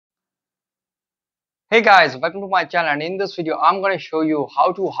Hey guys, welcome to my channel, and in this video I'm going to show you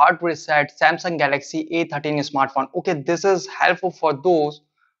how to hard reset Samsung Galaxy A13 smartphone. Okay, this is helpful for those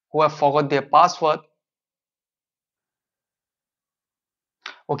who have forgot their password.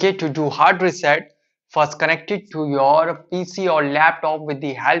 Okay, to do hard reset, first connect it to your PC or laptop with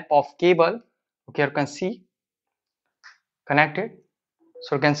the help of cable. Okay, you can see connected.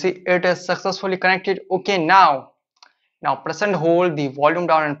 So you can see it is successfully connected. Okay, now press and hold the volume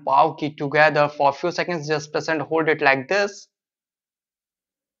down and power key together for a few seconds. Just press and hold it like this.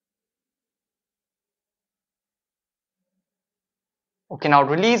 Okay, now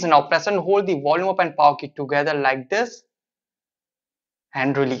release. Now press and hold the volume up and power key together like this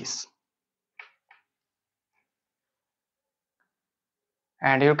and release.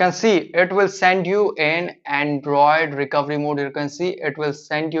 And you can see it will send you in Android recovery mode. You can see it will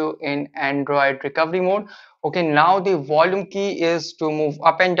send you in Android recovery mode. Okay, now the volume key is to move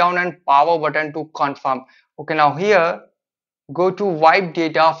up and down and power button to confirm. Okay, now here go to wipe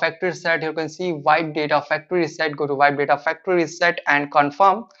data factory reset. You can see wipe data factory reset. Go to wipe data factory reset and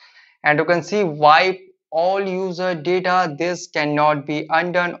confirm. And you can see wipe all user data. This cannot be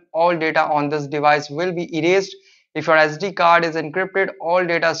undone. All data on this device will be erased. If your SD card is encrypted, all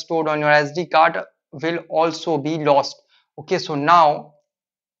data stored on your SD card will also be lost. Okay, so now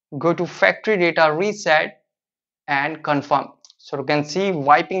go to factory data reset and confirm. So you can see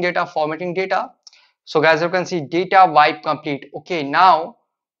wiping data, formatting data. So guys, you can see data wipe complete. Okay, now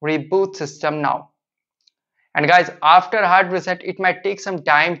reboot system now. And guys, after hard reset it might take some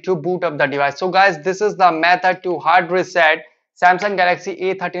time to boot up the device. So guys, this is the method to hard reset Samsung Galaxy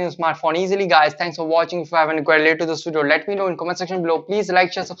A13 smartphone easily. Guys, thanks for watching. If you have any query related to this video, let me know in comment section below. Please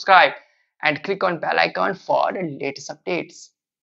like, share, subscribe and click on bell icon for the latest updates.